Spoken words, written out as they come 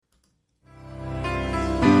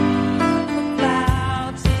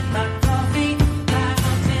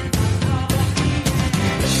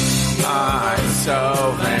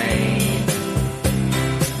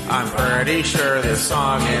pretty sure this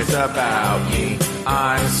song is about me.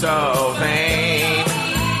 I'm so vain.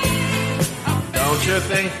 Don't you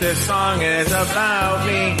think this song is about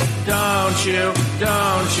me? Don't you,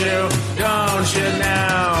 don't you, don't you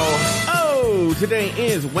now? Oh, today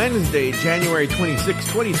is Wednesday, January 26,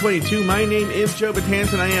 2022. My name is Joe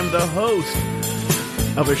Betance, and I am the host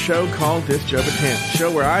of a show called This Joe Betance,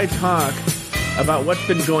 show where I talk about what's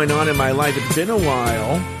been going on in my life. It's been a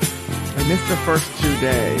while. I missed the first 2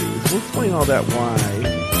 days. We'll explain all that why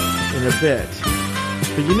in a bit.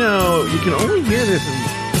 But you know, you can only hear this in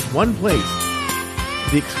one place.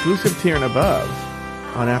 The exclusive tier and above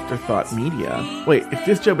on Afterthought Media. Wait, it's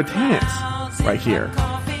This Joe Betance right here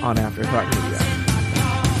on Afterthought Media.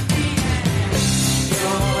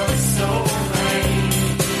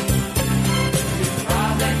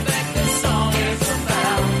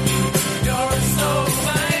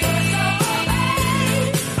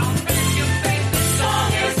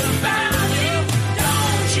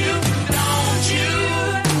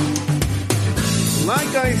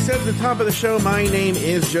 Like I said at the top of the show, my name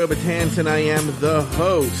is Joe Betance, and I am the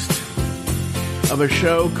host of a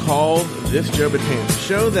show called This Joe Betance, a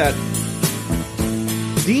show that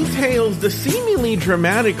details the seemingly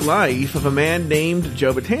dramatic life of a man named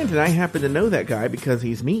Joe Betance, and I happen to know that guy because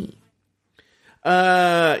he's me.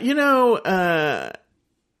 I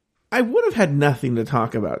would have had nothing to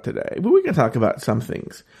talk about today, but we can talk about some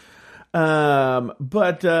things.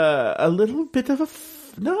 But a little bit of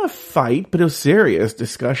not a fight, but a serious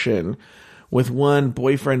discussion with one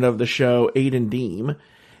boyfriend of the show, Aiden Deem.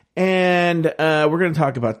 And we're going to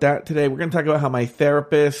talk about that today. We're going to talk about how my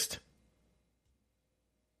therapist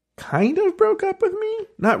kind of broke up with me.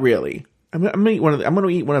 Not really. I'm going to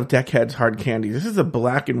eat one of Deckhead's hard candies. This is a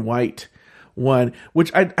black and white one,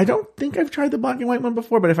 which I don't think I've tried the black and white one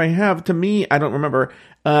before, but if I have, to me, I don't remember.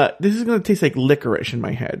 This is going to taste like licorice in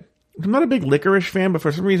my head. I'm not a big licorice fan, but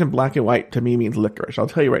for some reason, black and white to me means licorice. I'll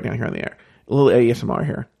tell you right now here on the air. A little ASMR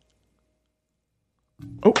here.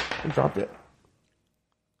 Oh, I dropped it.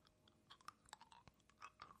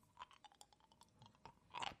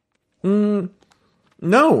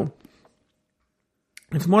 No.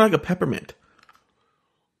 It's more like a peppermint.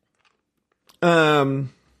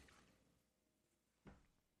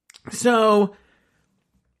 So,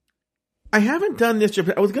 I haven't done this.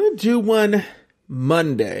 I was going to do one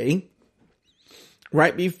Monday,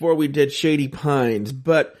 right before we did Shady Pines,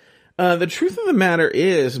 but the truth of the matter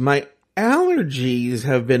is my allergies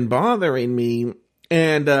have been bothering me,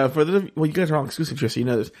 and you guys are all exclusive here, so you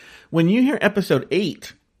know this. When you hear episode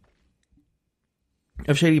 8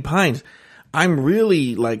 of Shady Pines, I'm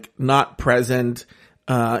really not present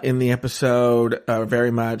in the episode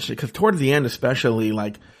very much, because towards the end especially,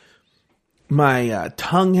 my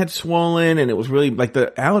tongue had swollen, and it was really,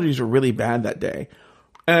 the allergies were really bad that day.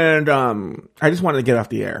 And I just wanted to get off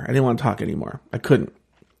the air. I didn't want to talk anymore. I couldn't.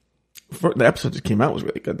 The episode that came out was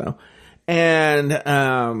really good, though. And,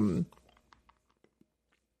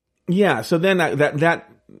 so then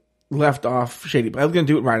that left off Shady. I was going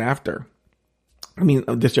to do it right after.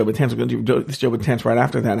 This Joe Betance was going to do this Joe Betance right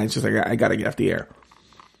after that, and it's just I got to get off the air.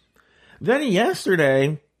 Then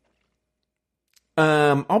yesterday,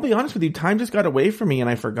 I'll be honest with you, time just got away from me and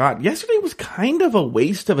I forgot. Yesterday was kind of a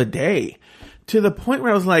waste of a day, to the point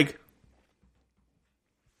where I was like,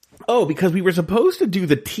 oh, because we were supposed to do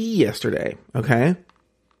the tea yesterday, okay?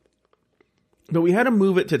 But we had to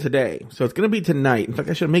move it to today, so it's going to be tonight. In fact,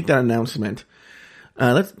 I should make that announcement.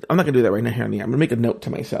 I'm not going to do that right now here on the air. I'm going to make a note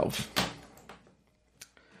to myself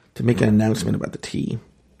to make an announcement about the tea.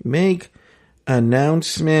 Make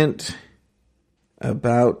announcement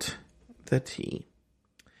about the tea.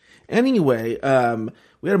 Anyway,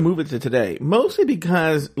 we had to move it to today, mostly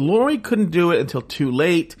because Lori couldn't do it until too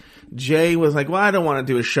late. Jay was like, well, I don't want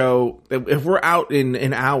to do a show if we're out in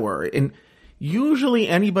an hour. And usually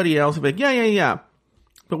anybody else would be like, yeah.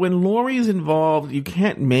 But when Lori's involved, you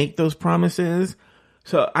can't make those promises.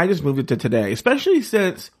 So I just moved it to today, especially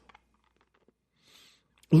since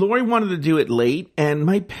Lori wanted to do it late, and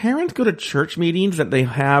my parents go to church meetings that they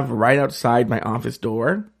have right outside my office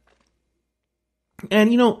door.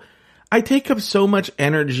 And, I take up so much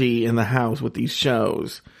energy in the house with these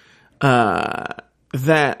shows that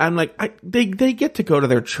I'm like, they get to go to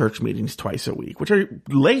their church meetings twice a week, which are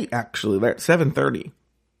late, actually. They're at 7:30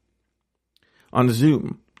 on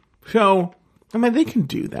Zoom. So, they can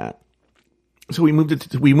do that. So we moved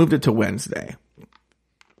it to Wednesday.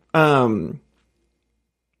 So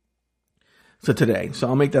today. So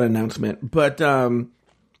I'll make that announcement. But, and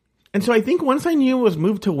so I think once I knew it was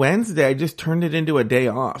moved to Wednesday, I just turned it into a day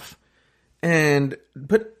off.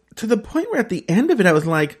 But to the point where at the end of it, I was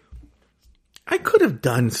like, I could have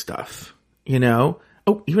done stuff you know?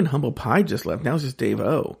 Oh, even Humble Pie just left. Now it's just Dave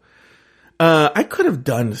O. I could have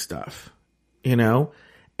done stuff, you know?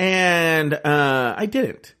 And I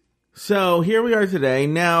didn't. So here we are today.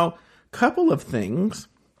 Now, couple of things.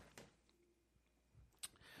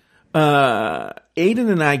 Aiden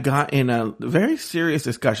and I got in a very serious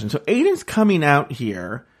discussion. So Aiden's coming out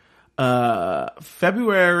here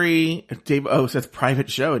February. Dave O says private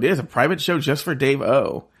show. It is a private show just for Dave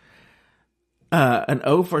O.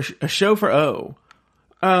 A show for O.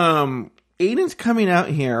 Aiden's coming out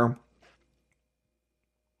here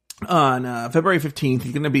on February 15th.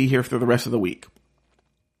 He's going to be here for the rest of the week.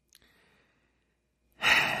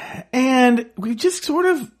 And we just sort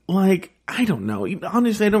of like, I don't know.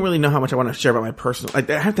 Honestly, I don't really know how much I want to share about my personal. I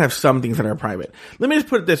have to have some things that are private. Let me just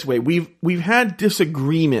put it this way: we've had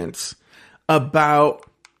disagreements about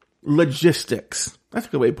logistics. That's a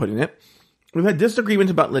good way of putting it. We've had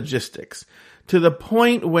disagreements about logistics to the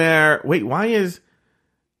point where, wait, why is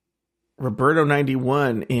Ricardo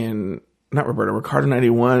 91 in the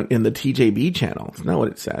TJB channel? It's not what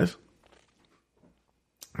it says.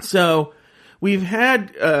 So we've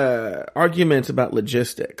had arguments about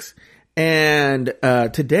logistics, and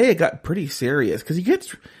today it got pretty serious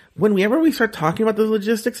because whenever we start talking about the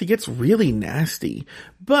logistics, he gets really nasty.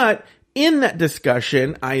 But in that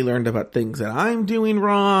discussion, I learned about things that I'm doing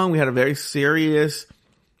wrong. We had a very serious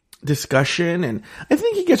discussion, and I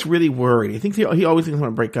think he gets really worried. I think he always thinks I'm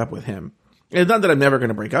going to break up with him. And it's not that I'm never going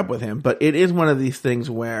to break up with him, but it is one of these things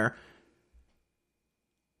where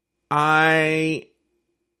I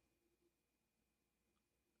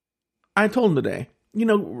told him today,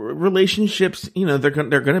 relationships, they're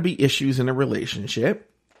going to be issues in a relationship.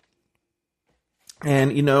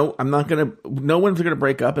 And, no one's going to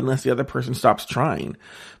break up unless the other person stops trying.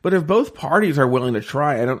 But if both parties are willing to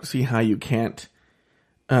try, I don't see how you can't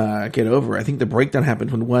get over it. I think the breakdown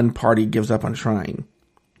happens when one party gives up on trying.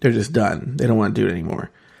 They're just done. They don't want to do it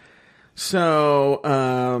anymore. So,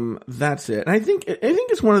 that's it. And I think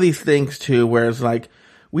it's one of these things too, where it's like,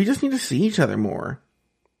 we just need to see each other more.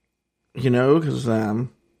 Because,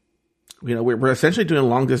 we're essentially doing a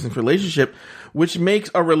long distance relationship, which makes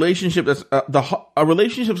a relationship a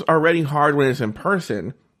relationship's already hard when it's in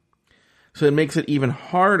person. So it makes it even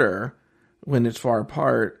harder when it's far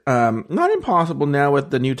apart. Not impossible now with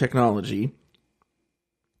the new technology,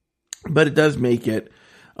 but it does make it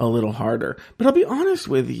a little harder. But I'll be honest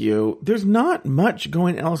with you, there's not much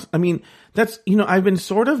going else. I mean, I've been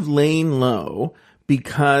sort of laying low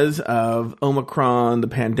because of Omicron, the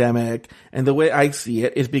pandemic, and the way I see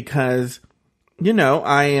it is because,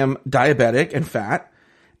 I am diabetic and fat,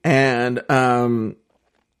 and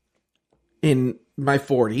in my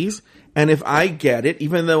 40s, and if I get it,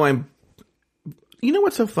 even though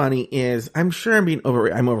what's so funny is, I'm sure I'm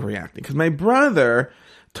overreacting, because my brother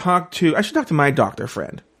I should talk to my doctor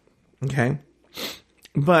friend, okay?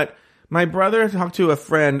 But my brother talked to a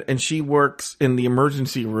friend, and she works in the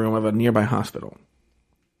emergency room of a nearby hospital.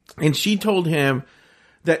 And she told him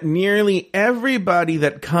that nearly everybody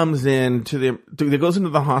that comes that goes into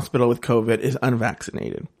the hospital with COVID is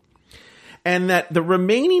unvaccinated. And that the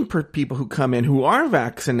remaining people who come in who are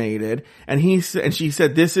vaccinated, and she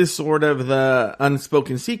said this is sort of the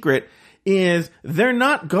unspoken secret, is they're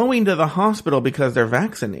not going to the hospital because they're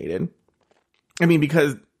vaccinated. I mean,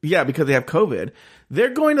 because they have COVID. They're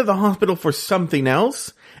going to the hospital for something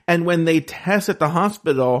else. And when they test at the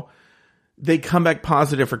hospital, they come back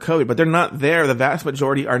positive for COVID, but they're not there. The vast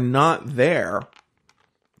majority are not there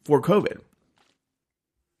for COVID.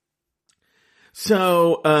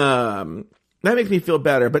 So, that makes me feel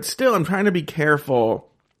better, but still I'm trying to be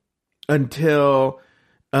careful until,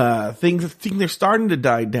 things are starting to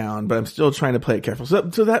die down, but I'm still trying to play it careful. So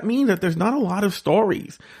that means that there's not a lot of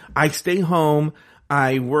stories. I stay home.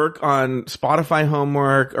 I work on Spotify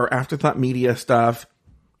homework or Afterthought Media stuff.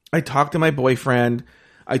 I talk to my boyfriend.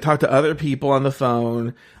 I talk to other people on the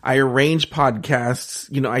phone. I arrange podcasts.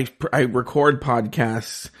 I record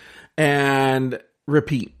podcasts and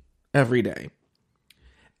repeat every day.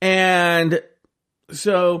 And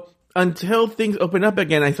so until things open up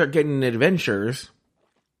again, I start getting adventures.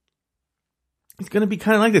 It's going to be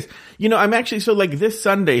kind of like this. I'm actually, so like this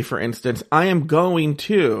Sunday, for instance, I am going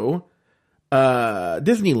to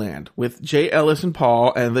Disneyland with Jay Ellis and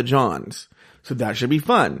Paul and the Johns. So that should be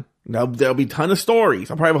fun. There'll be a ton of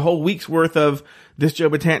stories. I'll probably have a whole week's worth of This Joe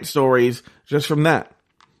Betance stories just from that.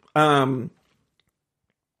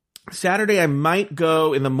 Saturday, I might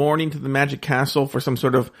go in the morning to the Magic Castle for some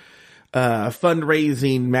sort of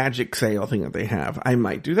fundraising magic sale thing that they have. I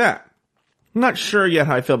might do that. I'm not sure yet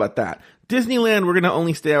how I feel about that. Disneyland, we're going to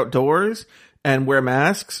only stay outdoors and wear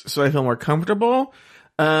masks, so I feel more comfortable.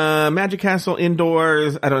 Magic Castle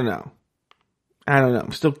indoors. I don't know.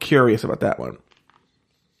 I'm still curious about that one.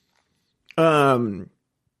 And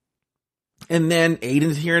then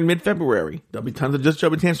Aiden's here in mid-February. There'll be tons of Just Joe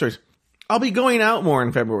Betance stories. I'll be going out more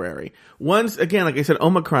in February. Once, again, like I said,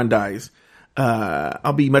 Omicron dies,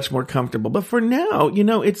 I'll be much more comfortable. But for now,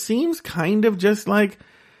 it seems kind of just like,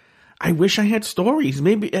 I wish I had stories.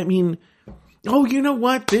 Maybe, oh, you know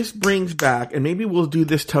what? This brings back, and maybe we'll do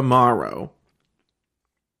this tomorrow.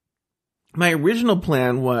 My original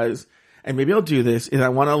plan was, and maybe I'll do this, is I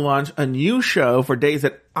want to launch a new show for days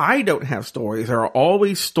that I don't have stories. There are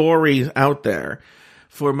always stories out there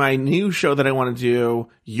for my new show that I want to do,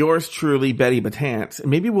 Yours Truly, Betty Betance. And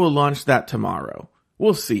maybe we'll launch that tomorrow.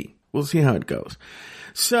 We'll see. We'll see how it goes.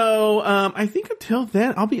 So, I think until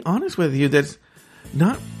then, I'll be honest with you, there's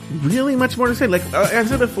not really much more to say. Like I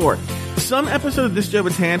said before, some episodes of This Joe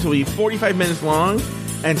Betance will be 45 minutes long,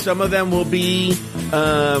 and some of them will be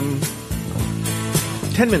 10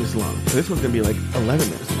 minutes long. So this one's going to be like 11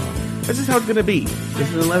 minutes long. This is how it's going to be.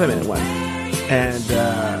 This is an 11-minute one. And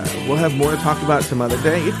we'll have more to talk about some other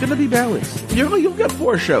day. It's going to be balanced. You'll get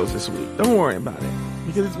 4 shows this week. Don't worry about it.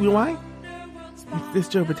 Because you know why? It's This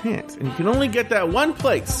Joe Betance. And you can only get that one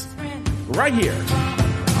place. Right here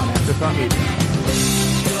on Afterthought Media.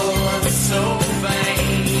 You're so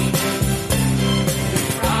vain.